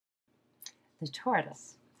The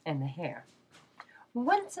Tortoise and the Hare.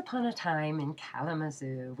 Once upon a time in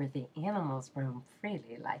Kalamazoo, where the animals roam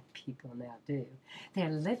freely like people now do,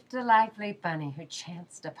 there lived a lively bunny who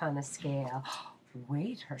chanced upon a scale.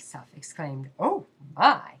 Wait herself exclaimed, "Oh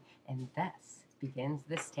my!" And thus begins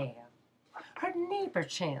this tale. Her neighbor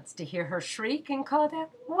chanced to hear her shriek and called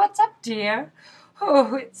out, "What's up, dear?"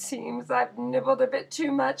 "Oh, it seems I've nibbled a bit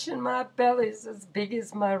too much and my belly's as big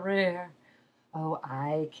as my rear." "Oh,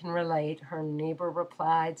 I can relate," her neighbor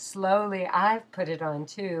replied. "Slowly I've put it on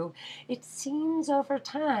too. It seems over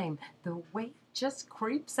time the weight just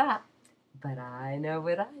creeps up. But I know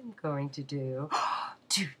what I'm going to do."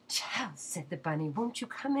 "Do tell," said the bunny. "Won't you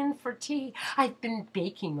come in for tea? I've been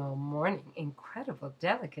baking all morning. Incredible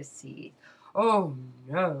delicacy." "Oh,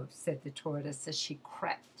 no," said the tortoise as she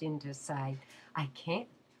crept into sight. "I can't,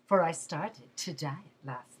 for I started to diet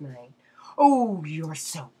last night." "Oh, you're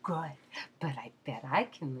so good, but I bet I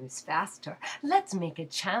can lose faster. Let's make a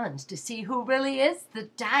challenge to see who really is the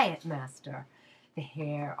diet master." The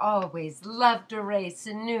hare always loved a race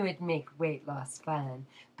and knew it'd make weight loss fun.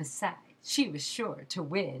 Besides, she was sure to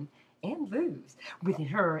win and lose with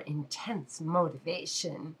her intense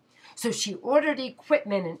motivation. So she ordered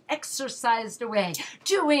equipment and exercised away,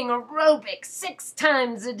 doing aerobics 6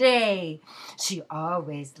 times a day. She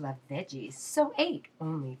always loved veggies, so ate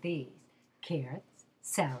only these: carrots,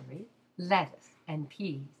 celery, lettuce, and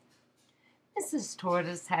peas. Mrs.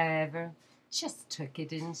 Tortoise, however, just took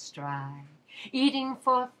it in stride, eating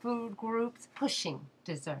 4 food groups, pushing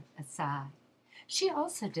dessert aside. She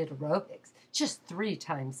also did aerobics just 3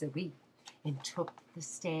 times a week, and took the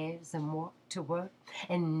stairs and walked to work,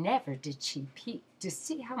 and never did she peek to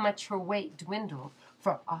see how much her weight dwindled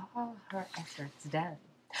for all her efforts done.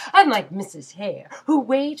 Unlike Mrs. Hare, who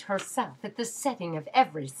weighed herself at the setting of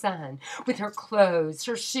every sun, with her clothes,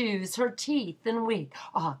 her shoes, her teeth, and wig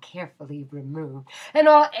all carefully removed, and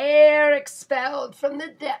all air expelled from the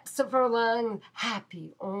depths of her lungs,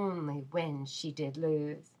 happy only when she did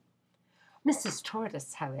lose. Mrs.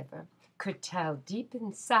 Tortoise, however, could tell deep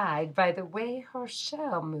inside by the way her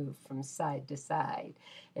shell moved from side to side,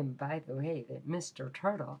 and by the way that Mr.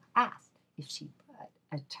 Turtle asked if she'd put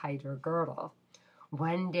a tighter girdle.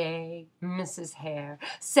 One day, Mrs. Hare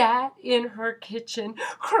sat in her kitchen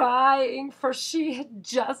crying, for she had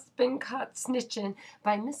just been caught snitching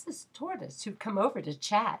by Mrs. Tortoise, who'd come over to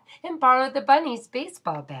chat and borrow the bunny's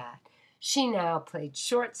baseball bat. She now played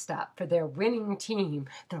shortstop for their winning team,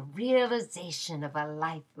 the realization of a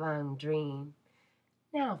lifelong dream.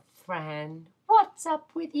 "Now, friend, what's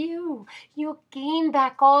up with you? You'll gain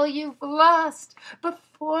back all you've lost.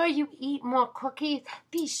 Before you eat more cookies,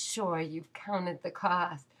 be sure you've counted the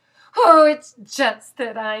cost." "Oh, it's just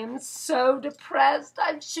that I'm so depressed.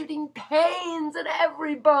 I'm shooting pains in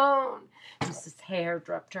every bone." Mrs. Hare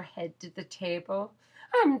dropped her head to the table.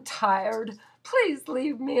 "I'm tired. Please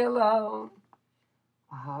leave me alone."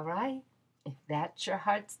 "All right, if that's your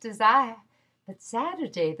heart's desire. But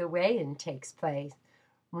Saturday the weigh-in takes place.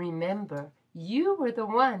 Remember, you were the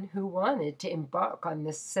one who wanted to embark on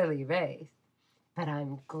this silly race." "But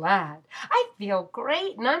I'm glad. I feel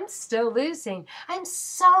great, and I'm still losing. I'm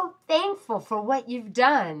so thankful for what you've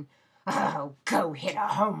done." "Oh, go hit a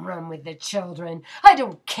home run with the children. I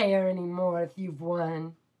don't care anymore if you've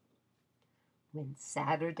won." When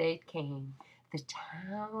Saturday came, the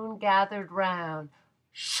town gathered round,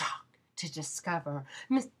 shocked to discover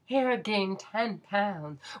Miss Hare gained 10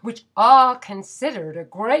 pounds, which all considered a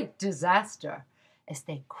great disaster, as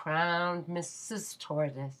they crowned Mrs.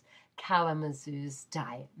 Tortoise Kalamazoo's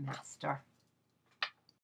diet master.